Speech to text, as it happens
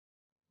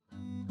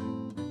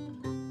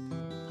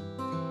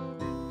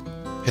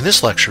In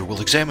this lecture,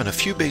 we'll examine a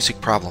few basic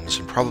problems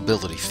in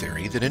probability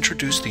theory that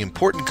introduce the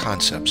important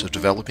concepts of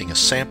developing a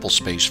sample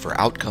space for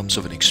outcomes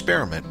of an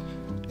experiment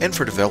and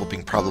for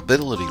developing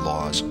probability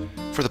laws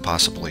for the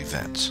possible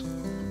events.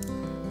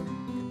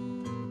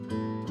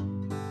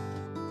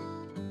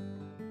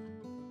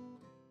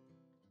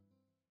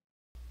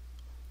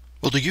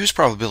 Well, to use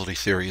probability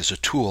theory as a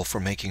tool for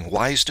making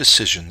wise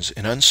decisions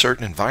in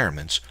uncertain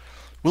environments,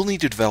 we'll need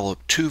to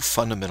develop two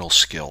fundamental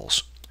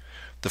skills.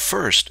 The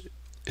first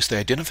is the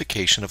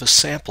identification of a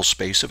sample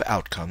space of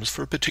outcomes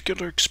for a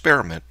particular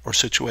experiment or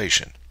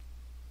situation.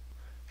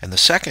 And the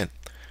second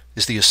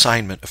is the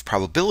assignment of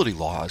probability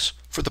laws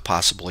for the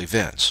possible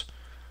events.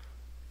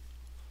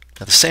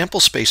 Now, the sample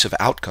space of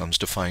outcomes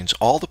defines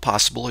all the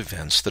possible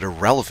events that are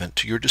relevant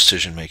to your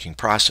decision-making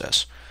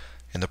process,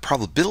 and the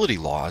probability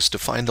laws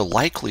define the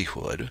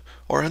likelihood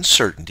or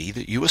uncertainty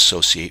that you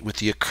associate with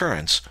the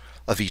occurrence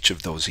of each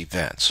of those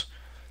events.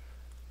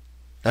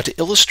 Now, to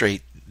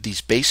illustrate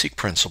these basic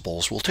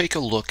principles, we'll take a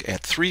look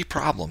at three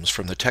problems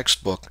from the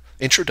textbook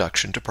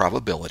Introduction to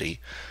Probability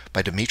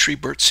by Dimitri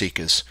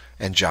Bertsikis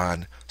and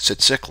John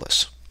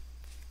Tsitsiklis.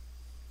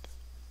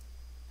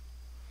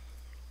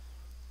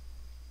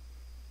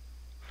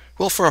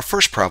 Well, for our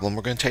first problem,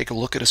 we're going to take a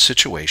look at a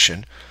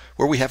situation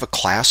where we have a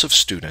class of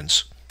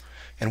students,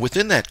 and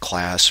within that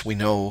class we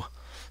know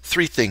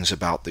three things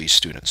about these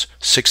students.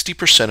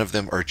 60% of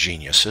them are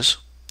geniuses,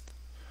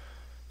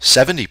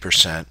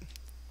 70%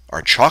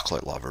 are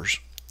chocolate lovers,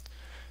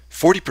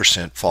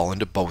 40% fall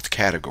into both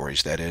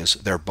categories. That is,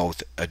 they're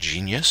both a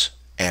genius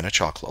and a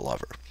chocolate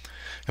lover.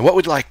 And what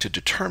we'd like to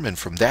determine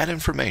from that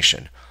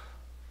information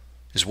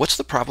is what's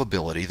the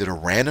probability that a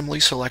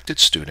randomly selected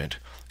student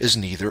is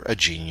neither a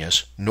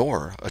genius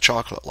nor a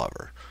chocolate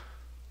lover.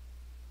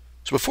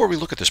 So before we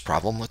look at this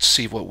problem, let's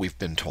see what we've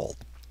been told.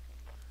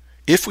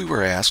 If we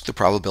were asked the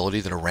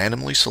probability that a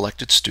randomly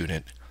selected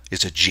student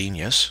is a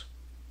genius,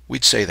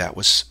 we'd say that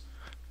was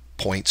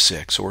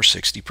 0.6 or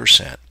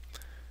 60%.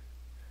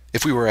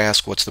 If we were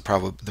asked what's the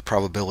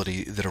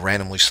probability that a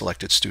randomly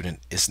selected student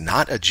is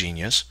not a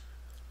genius,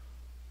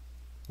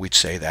 we'd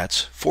say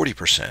that's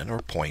 40% or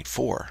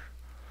 0.4.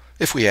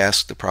 If we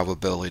asked the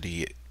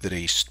probability that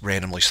a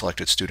randomly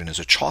selected student is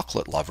a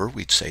chocolate lover,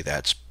 we'd say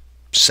that's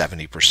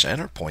 70%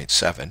 or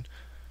 0.7.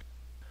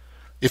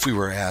 If we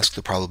were asked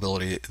the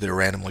probability that a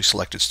randomly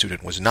selected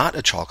student was not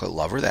a chocolate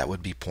lover, that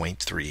would be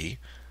 0.3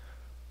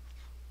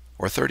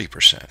 or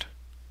 30%.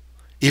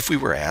 If we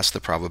were asked the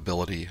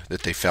probability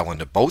that they fell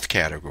into both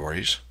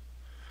categories,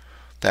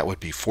 that would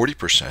be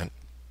 40%.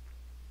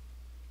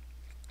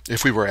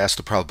 If we were asked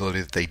the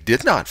probability that they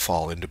did not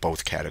fall into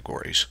both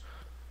categories,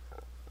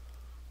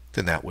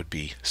 then that would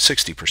be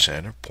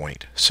 60% or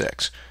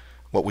 0.6.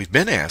 What we've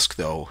been asked,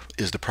 though,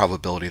 is the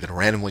probability that a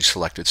randomly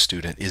selected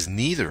student is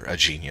neither a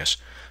genius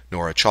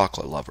nor a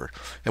chocolate lover.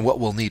 And what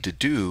we'll need to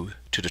do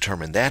to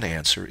determine that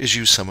answer is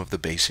use some of the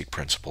basic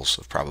principles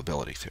of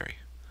probability theory.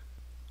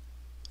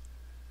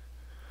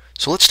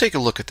 So let's take a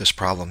look at this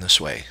problem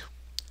this way.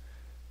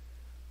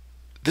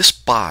 This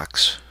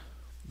box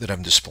that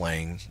I'm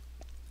displaying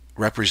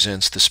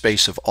represents the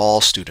space of all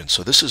students.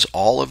 So this is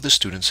all of the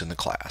students in the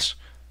class.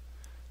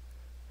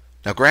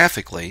 Now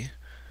graphically,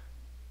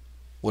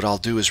 what I'll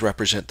do is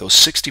represent those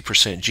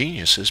 60%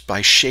 geniuses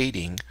by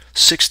shading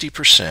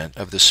 60%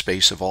 of the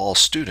space of all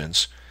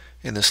students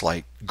in this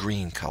light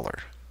green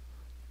color.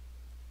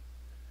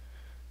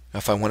 Now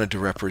if I wanted to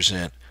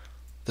represent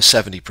the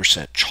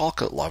 70%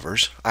 chocolate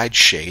lovers, I'd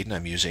shade, and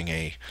I'm using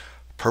a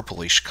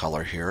purplish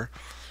color here,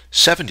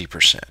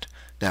 70%.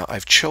 Now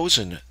I've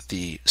chosen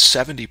the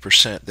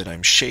 70% that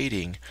I'm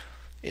shading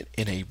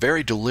in a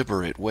very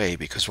deliberate way,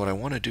 because what I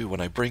want to do when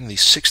I bring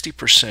these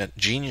 60%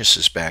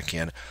 geniuses back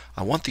in,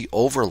 I want the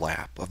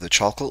overlap of the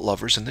chocolate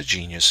lovers and the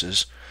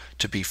geniuses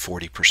to be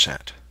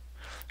 40%.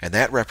 And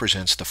that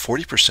represents the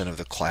 40% of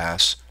the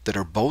class that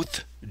are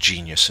both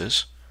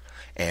geniuses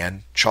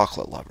and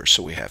chocolate lovers.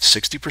 So we have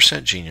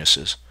 60%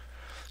 geniuses,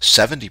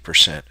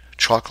 70%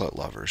 chocolate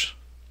lovers,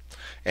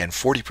 and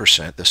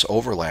 40%, this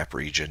overlap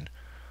region,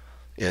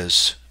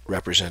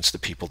 represents the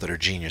people that are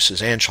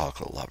geniuses and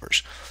chocolate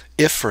lovers.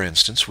 If, for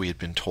instance, we had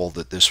been told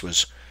that this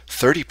was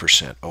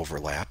 30%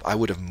 overlap, I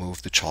would have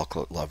moved the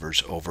chocolate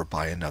lovers over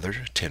by another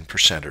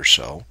 10% or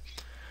so.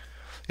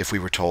 If we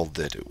were told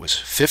that it was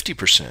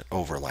 50%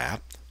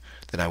 overlap,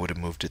 then I would have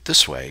moved it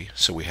this way,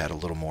 so we had a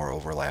little more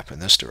overlap in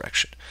this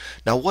direction.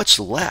 Now what's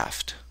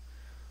left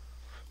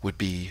would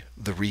be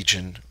the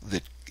region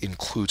that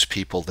includes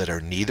people that are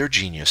neither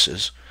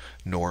geniuses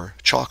nor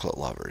chocolate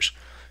lovers.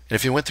 And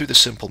if you went through the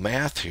simple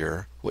math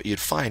here, what you'd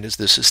find is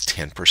this is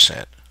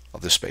 10% of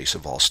the space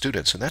of all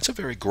students, and that's a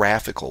very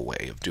graphical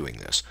way of doing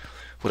this.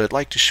 What I'd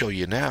like to show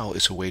you now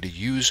is a way to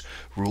use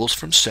rules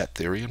from set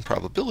theory and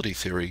probability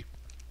theory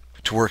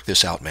to work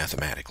this out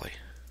mathematically.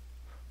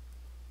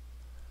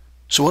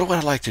 So what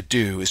I'd like to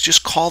do is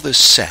just call this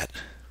set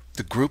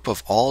the group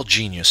of all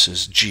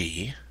geniuses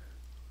G,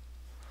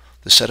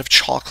 the set of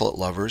chocolate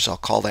lovers, I'll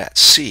call that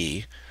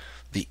C,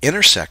 the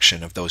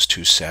intersection of those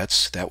two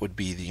sets, that would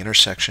be the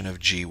intersection of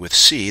G with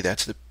C,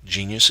 that's the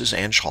geniuses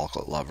and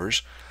chocolate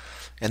lovers,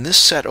 And this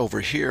set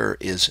over here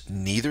is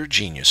neither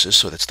geniuses,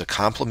 so that's the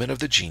complement of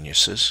the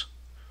geniuses,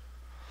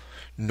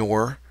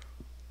 nor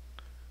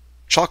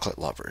chocolate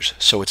lovers.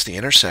 So it's the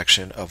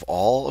intersection of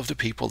all of the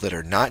people that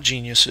are not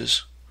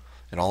geniuses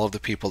and all of the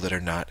people that are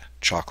not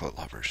chocolate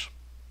lovers.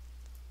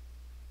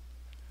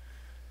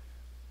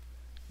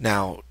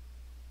 Now,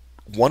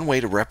 one way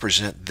to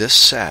represent this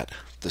set,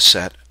 the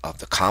set of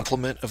the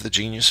complement of the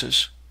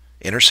geniuses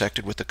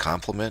intersected with the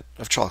complement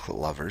of chocolate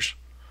lovers,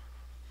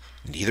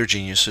 neither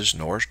geniuses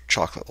nor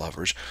chocolate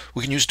lovers,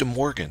 we can use De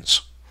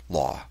Morgan's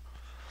law.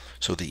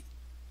 So the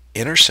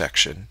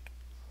intersection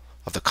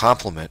of the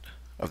complement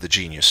of the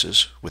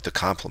geniuses with the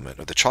complement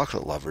of the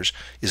chocolate lovers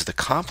is the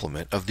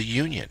complement of the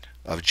union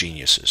of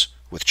geniuses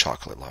with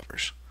chocolate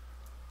lovers.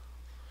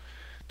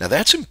 Now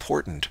that's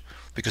important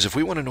because if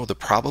we want to know the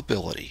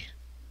probability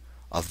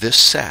of this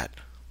set,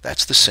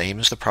 that's the same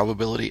as the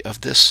probability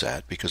of this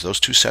set because those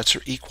two sets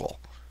are equal.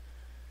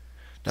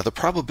 Now the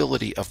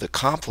probability of the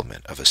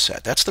complement of a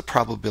set, that's the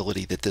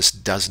probability that this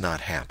does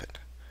not happen.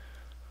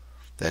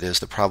 That is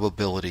the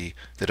probability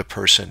that a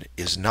person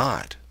is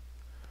not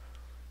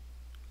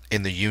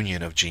in the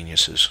union of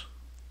geniuses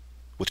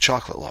with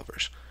chocolate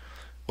lovers.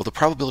 Well, the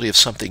probability of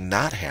something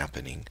not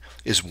happening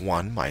is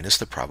 1 minus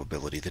the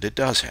probability that it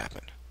does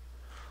happen.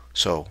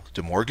 So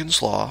De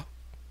Morgan's law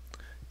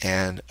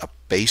and a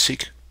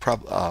basic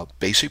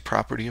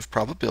property of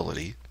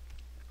probability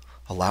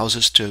allows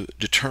us to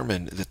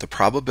determine that the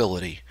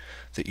probability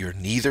that you're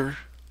neither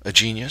a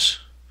genius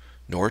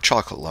nor a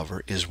chocolate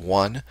lover is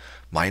 1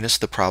 minus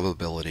the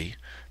probability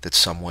that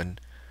someone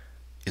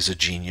is a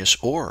genius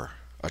or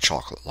a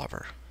chocolate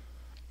lover.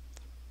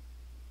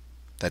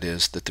 That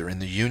is, that they're in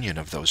the union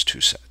of those two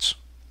sets.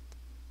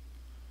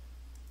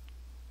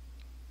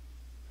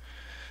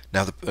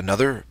 Now,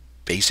 another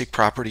basic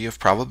property of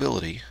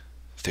probability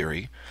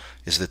theory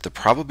is that the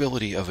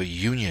probability of a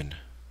union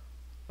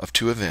of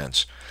two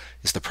events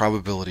is the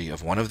probability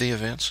of one of the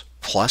events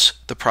plus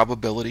the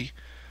probability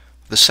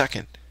of the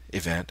second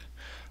event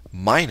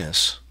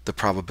minus the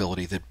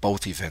probability that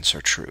both events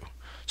are true.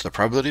 So the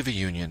probability of a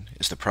union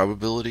is the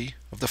probability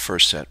of the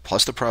first set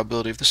plus the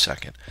probability of the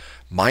second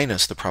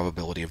minus the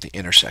probability of the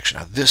intersection.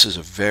 Now this is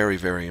a very,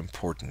 very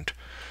important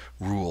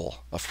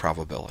rule of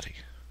probability.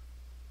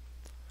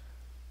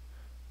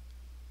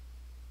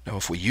 Now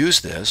if we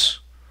use this,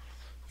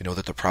 we know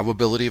that the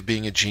probability of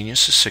being a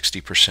genius is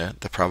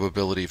 60%. The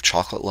probability of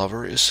chocolate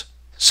lover is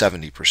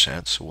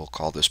 70%, so we'll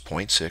call this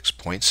 0.6,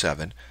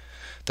 0.7.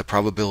 The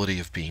probability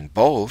of being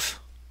both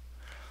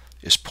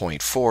is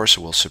 0.4,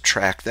 so we'll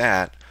subtract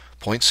that.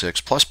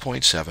 0.6 plus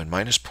 0.7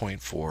 minus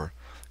 0.4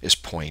 is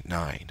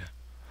 0.9.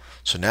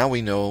 So now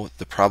we know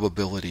the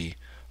probability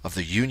of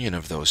the union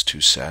of those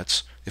two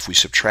sets. If we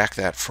subtract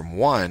that from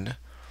 1,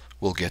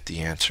 we'll get the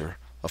answer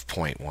of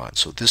 0.1.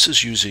 So this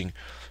is using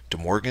De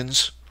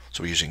Morgan's,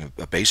 so we're using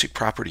a basic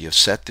property of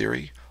set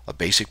theory, a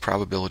basic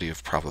probability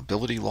of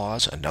probability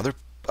laws, another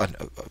a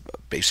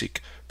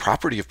basic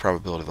property of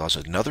probability laws,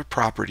 another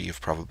property of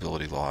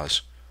probability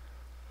laws,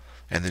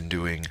 and then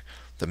doing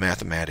the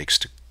mathematics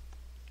to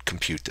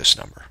compute this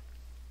number.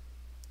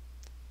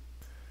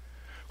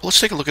 Well,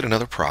 let's take a look at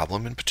another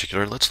problem. In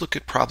particular, let's look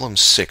at problem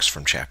 6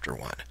 from chapter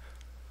 1. In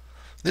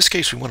this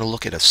case, we want to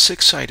look at a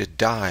 6-sided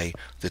die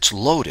that's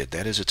loaded.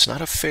 That is, it's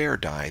not a fair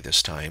die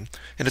this time,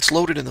 and it's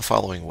loaded in the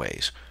following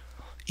ways.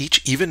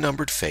 Each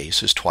even-numbered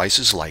face is twice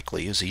as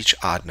likely as each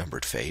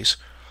odd-numbered face.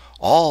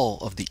 All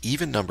of the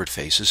even-numbered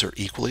faces are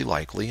equally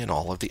likely, and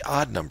all of the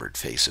odd-numbered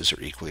faces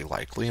are equally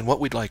likely. And what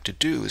we'd like to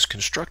do is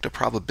construct a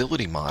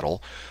probability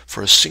model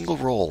for a single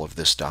roll of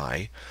this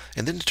die,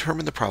 and then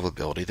determine the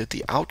probability that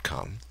the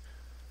outcome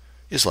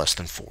is less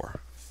than 4.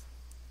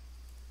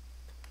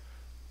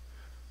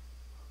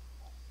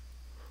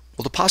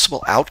 Well, the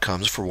possible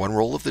outcomes for one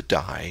roll of the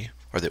die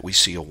are that we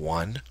see a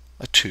 1,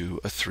 a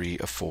 2, a 3,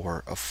 a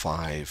 4, a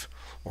 5,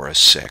 or a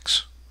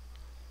 6.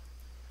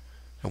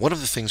 And one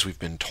of the things we've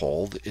been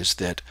told is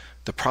that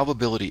the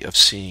probability of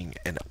seeing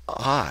an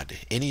odd,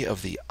 any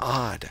of the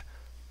odd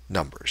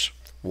numbers,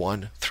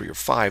 1, 3, or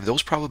 5,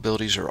 those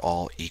probabilities are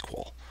all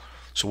equal.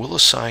 So we'll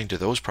assign to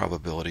those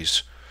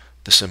probabilities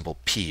the symbol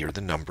p, or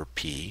the number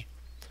p.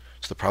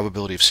 So the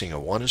probability of seeing a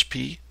 1 is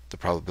p, the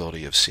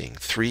probability of seeing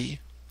 3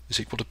 is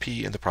equal to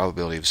p, and the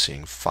probability of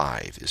seeing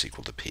 5 is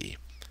equal to p.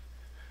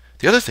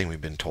 The other thing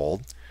we've been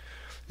told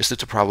is that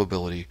the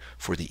probability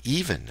for the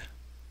even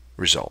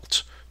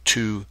results,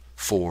 2,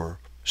 4,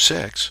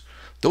 6,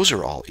 those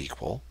are all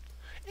equal,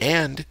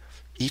 and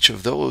each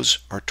of those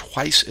are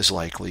twice as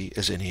likely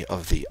as any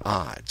of the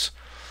odds.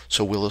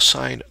 So we'll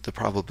assign the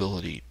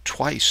probability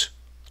twice,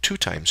 2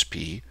 times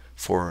p,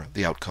 for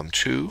the outcome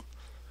 2.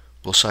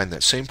 We'll assign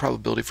that same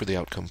probability for the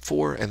outcome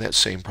 4, and that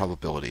same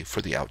probability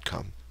for the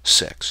outcome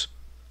 6.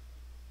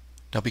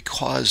 Now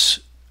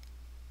because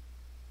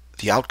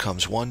the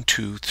outcomes 1,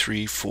 2,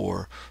 3,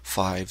 4,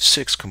 5,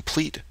 6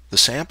 complete the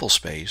sample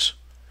space,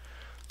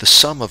 the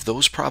sum of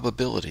those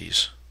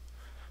probabilities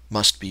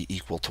must be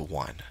equal to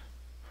 1.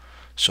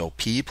 So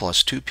p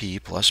plus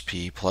 2p plus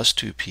p plus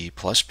 2p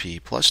plus p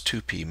plus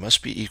 2p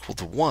must be equal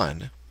to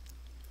 1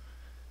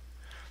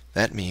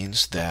 that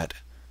means that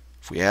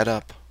if we add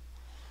up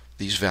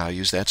these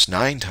values, that's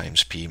 9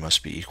 times p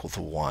must be equal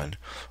to 1,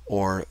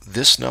 or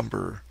this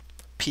number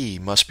p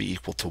must be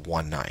equal to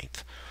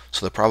 1/9.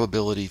 So the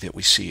probability that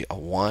we see a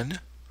 1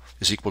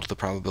 is equal to the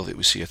probability that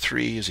we see a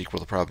 3 is equal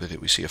to the probability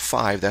that we see a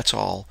 5.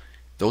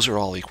 Those are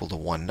all equal to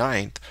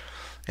 1/9,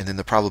 and then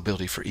the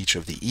probability for each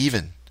of the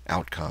even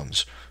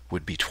outcomes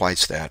would be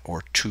twice that,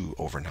 or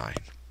 2/9.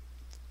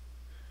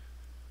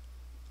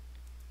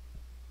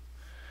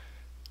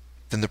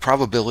 Then the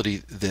probability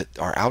that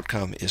our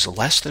outcome is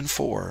less than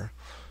 4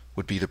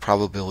 would be the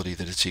probability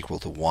that it's equal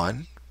to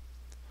 1,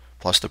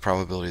 plus the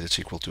probability that's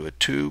equal to a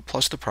 2,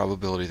 plus the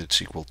probability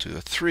that's equal to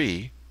a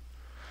 3.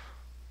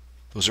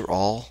 Those are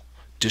all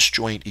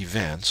disjoint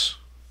events.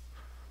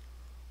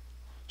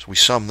 So we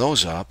sum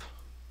those up.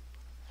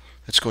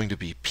 It's going to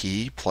be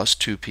p plus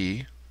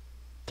 2p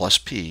plus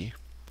p.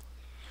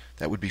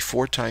 That would be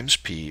 4 times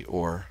p,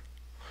 or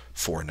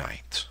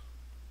 4/9.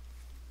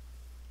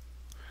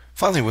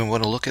 Finally, we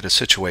want to look at a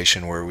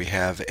situation where we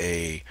have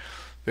a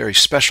very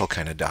special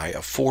kind of die,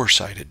 a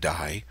 4-sided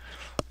die,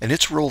 and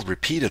it's rolled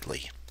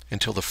repeatedly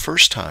until the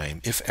first time,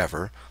 if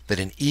ever, that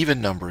an even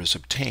number is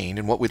obtained.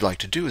 And what we'd like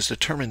to do is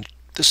determine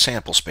the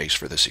sample space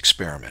for this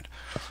experiment.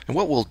 And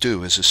what we'll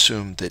do is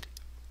assume that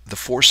the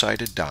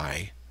 4-sided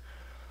die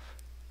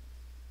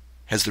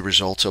has the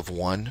results of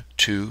 1,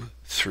 2,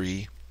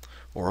 3,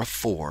 or a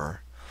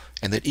 4,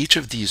 and that each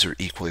of these are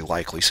equally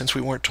likely. Since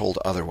we weren't told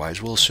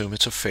otherwise, we'll assume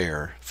it's a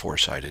fair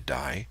 4-sided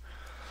die.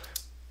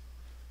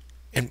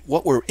 And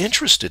what we're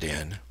interested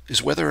in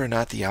is whether or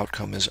not the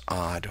outcome is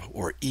odd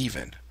or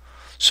even.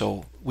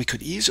 So we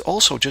could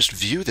also just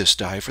view this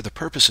die for the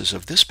purposes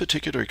of this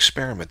particular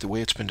experiment, the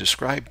way it's been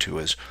described to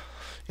us,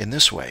 in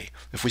this way.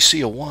 If we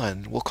see a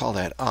 1, we'll call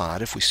that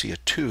odd. If we see a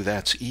 2,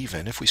 that's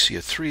even. If we see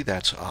a 3,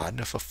 that's odd. And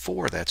if a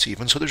 4, that's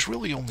even. So there's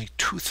really only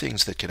 2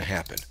 things that can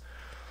happen.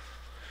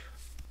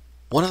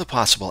 One of the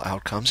possible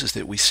outcomes is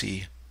that we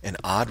see an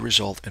odd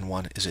result and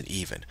one is an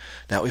even.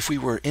 Now, if we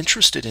were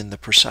interested in the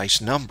precise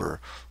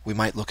number, we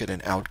might look at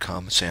an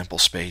outcome sample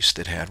space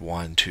that had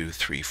 1, 2,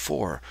 3,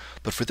 4.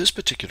 But for this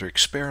particular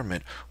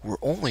experiment, we're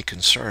only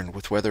concerned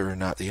with whether or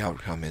not the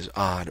outcome is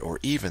odd or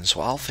even.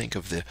 So I'll think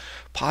of the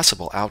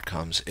possible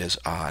outcomes as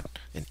odd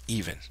and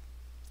even,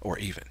 or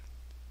even.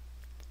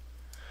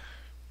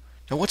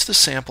 Now, what's the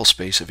sample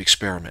space of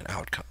experiment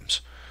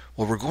outcomes?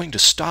 Well, we're going to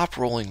stop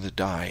rolling the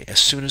die as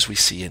soon as we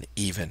see an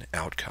even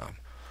outcome.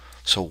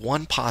 So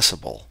one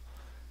possible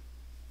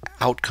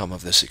outcome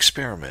of this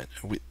experiment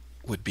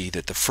would be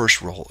that the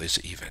first roll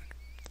is even.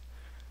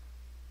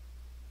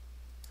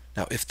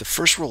 Now, if the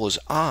first roll is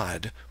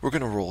odd, we're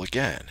going to roll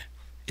again.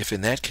 If in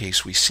that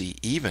case we see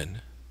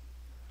even,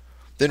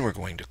 then we're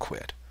going to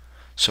quit.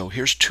 So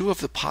here's 2 of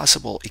the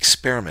possible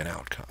experiment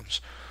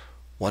outcomes.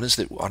 One is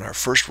that on our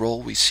first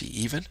roll we see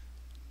even.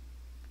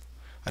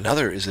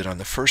 Another is that on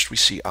the first we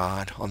see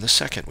odd, on the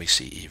second we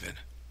see even.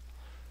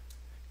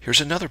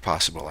 Here's another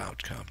possible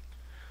outcome.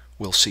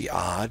 We'll see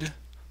odd,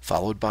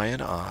 followed by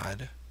an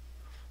odd,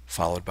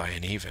 followed by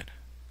an even.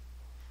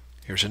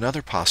 Here's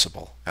another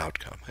possible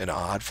outcome. An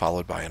odd,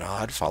 followed by an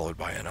odd, followed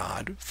by an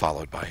odd,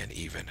 followed by an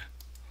even.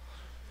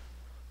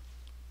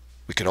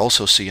 We could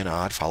also see an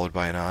odd, followed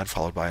by an odd,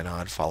 followed by an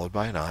odd, followed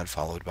by an odd,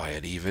 followed by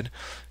an even.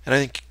 And I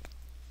think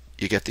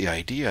you get the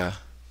idea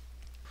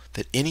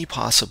that any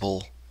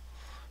possible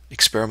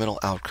experimental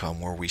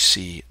outcome where we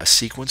see a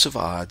sequence of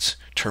odds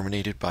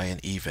terminated by an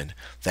even,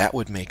 that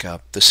would make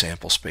up the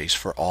sample space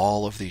for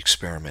all of the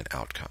experiment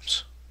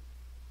outcomes.